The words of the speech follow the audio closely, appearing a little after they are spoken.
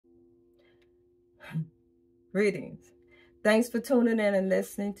Greetings. Thanks for tuning in and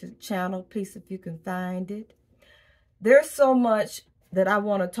listening to the channel. Peace if you can find it. There's so much that I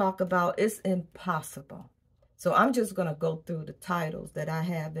want to talk about. It's impossible. So I'm just going to go through the titles that I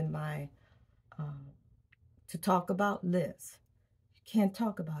have in my to talk about list. You can't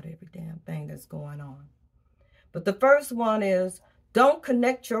talk about every damn thing that's going on. But the first one is, don't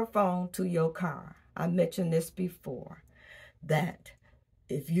connect your phone to your car. I mentioned this before, that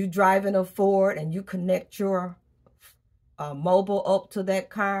if you're driving a Ford and you connect your mobile up to that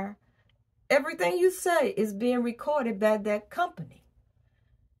car, everything you say is being recorded by that company.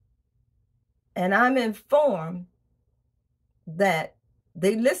 And I'm informed that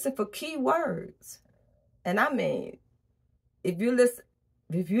they listen for keywords. And I mean, if you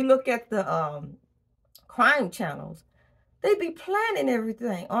look at the crime channels, they be planning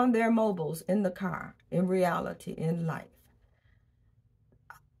everything on their mobiles in the car, in reality, in life.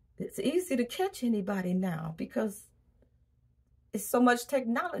 It's easy to catch anybody now because it's so much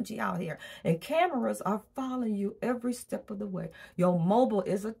technology out here. And cameras are following you every step of the way. Your mobile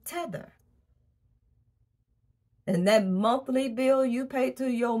is a tether. And that monthly bill you pay to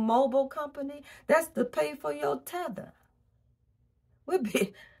your mobile company, that's to pay for your tether.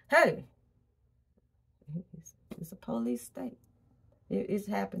 Hey, it's a police state. It's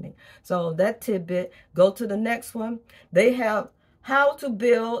happening. So that tidbit, go to the next one. They have how to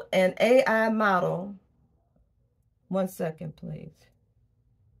build an AI model. 1 second, please.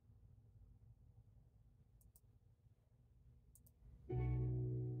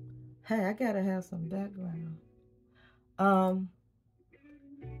 Hey, I gotta have some background.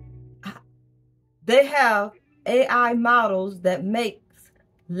 They have AI models that makes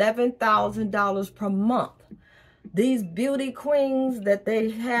 $11,000 per month. These beauty queens that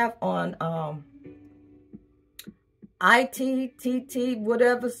they have on IT, TT,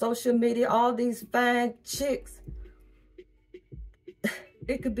 whatever, social media, all these fine chicks,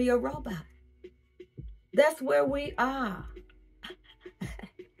 it could be a robot. That's where we are.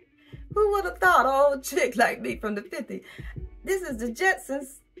 Who would have thought, an old chick like me from the 50s? This is the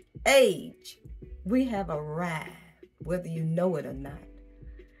Jetsons' age. We have arrived, whether you know it or not.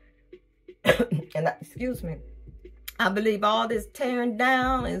 And excuse me, I believe all this tearing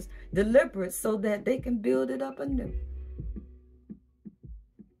down is deliberate so that they can build it up anew.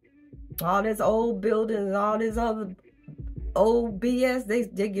 All this old buildings, all this other old BS,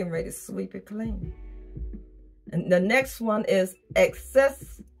 they're getting ready to sweep it clean. And the next one is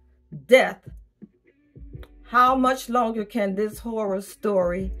excess death. How much longer can this horror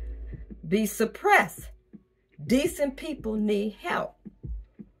story be suppressed? Decent people need help.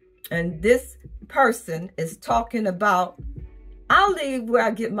 And this person is talking about, I'll leave where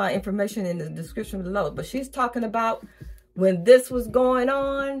I get my information in the description below, but she's talking about when this was going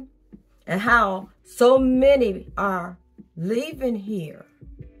on and how so many are leaving here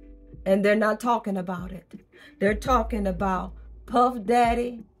and they're not talking about it. They're talking about Puff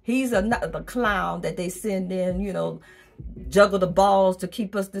Daddy. He's the clown that they send in, you know, juggle the balls to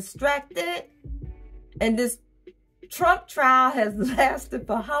keep us distracted. And this Trump trial has lasted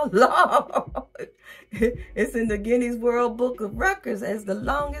for how long? It's in the Guinness World Book of Records as the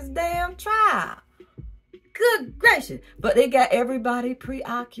longest damn trial. Good gracious. But they got everybody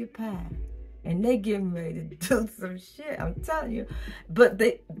preoccupied. And they getting ready to do some shit, I'm telling you. But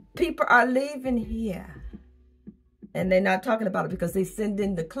people are leaving here. And they're not talking about it because they send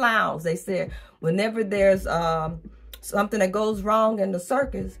in the clowns. They said whenever there's something that goes wrong in the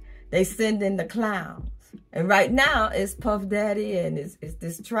circus, they send in the clowns. And right now, it's Puff Daddy and it's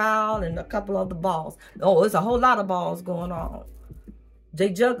this trial and a couple other balls. Oh, it's a whole lot of balls going on. They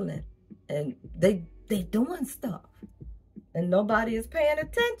juggling. And they doing stuff. And nobody is paying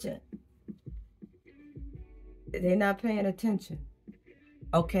attention. They're not paying attention.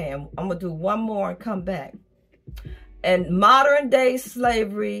 Okay, I'm going to do one more and come back. And modern day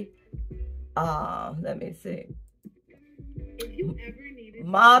slavery, let me see. If you ever needed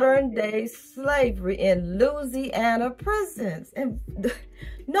modern day slavery in Louisiana prisons. And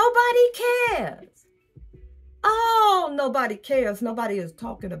nobody cares. Oh, nobody cares. Nobody is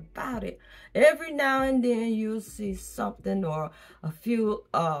talking about it. Every now and then you'll see something or a few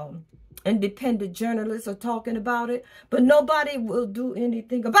independent journalists are talking about it, but nobody will do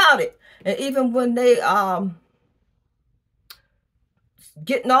anything about it. And even when they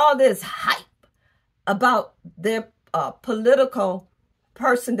getting all this hype about their political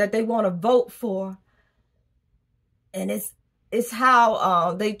person that they want to vote for, and it's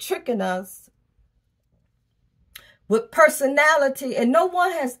how they tricking us with personality, and no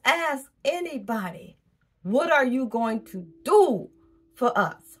one has asked anybody, what are you going to do for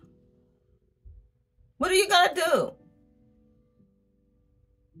us? What are you going to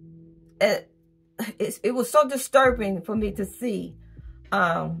do? It was so disturbing for me to see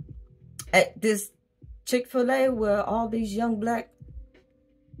at this Chick-fil-A where all these young black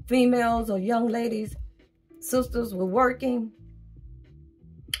females or young ladies, sisters were working.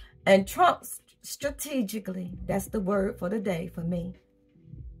 And Trump strategically, that's the word for the day for me,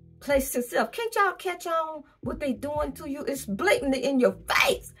 placed himself. Can't y'all catch on what they doing to you? It's blatantly in your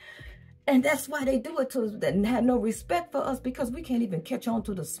face. And that's why they do it to us and have no respect for us, because we can't even catch on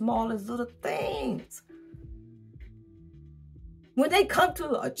to the smallest little things. When they come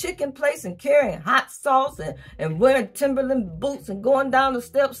to a chicken place and carrying hot sauce and wearing Timberland boots and going down the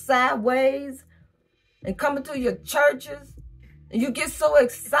steps sideways and coming to your churches, and you get so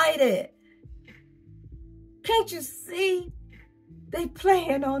excited. Can't you see? They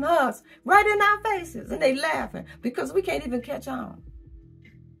playing on us right in our faces, and they laughing because we can't even catch on.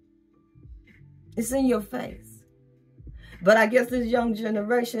 It's in your face. But I guess this young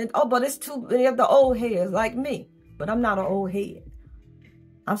generation, but it's too many of the old heads like me. But I'm not an old head.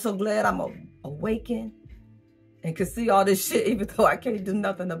 I'm so glad I'm awakened and can see all this shit, even though I can't do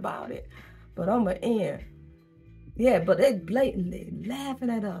nothing about it. But I'm an end. Yeah, but they blatantly laughing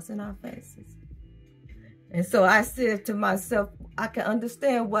at us in our faces. And so I said to myself, I can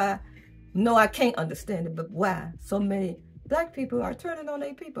understand why. No, I can't understand it, but why so many black people are turning on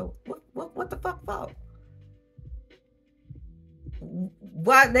their people. What the fuck for?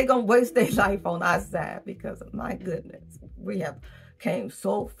 Why they gonna waste their life on our side? Because my goodness, we have came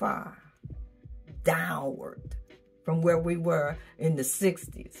so far downward from where we were in the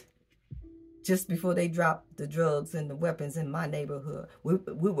 60s. Just before they dropped the drugs and the weapons in my neighborhood. We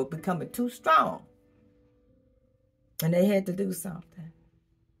were becoming too strong. And they had to do something.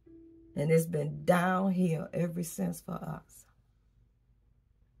 And it's been downhill ever since for us.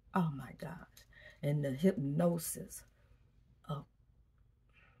 Oh my God. And the hypnosis of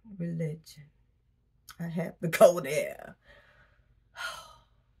religion. I have to go there. Oh,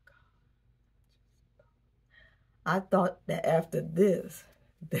 God. I thought that after this,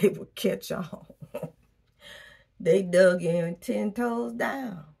 they would catch on. They dug in 10 toes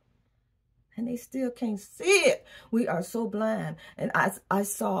down. And they still can't see it. We are so blind. And I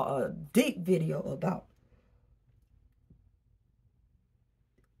saw a deep video about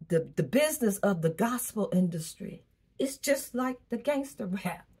the business of the gospel industry. It's just like the gangster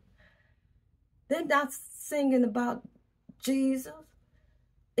rap. They're not singing about Jesus.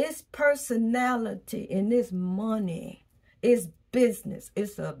 It's personality and it's money. It's business.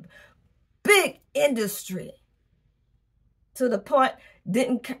 It's a big industry. To the point,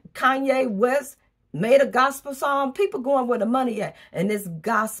 didn't Kanye West made a gospel song? People going where the money at. And it's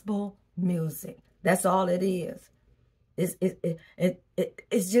gospel music. That's all it is. It's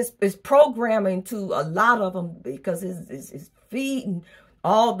programming to a lot of them, because it's feeding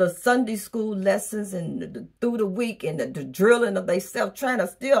all the Sunday school lessons and through the week and the drilling of themselves, trying to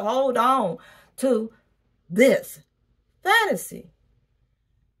still hold on to this fantasy.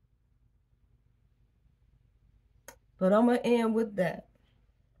 But I'm going to end with that.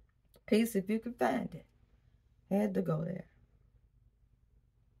 Peace if you can find it. Had to go there.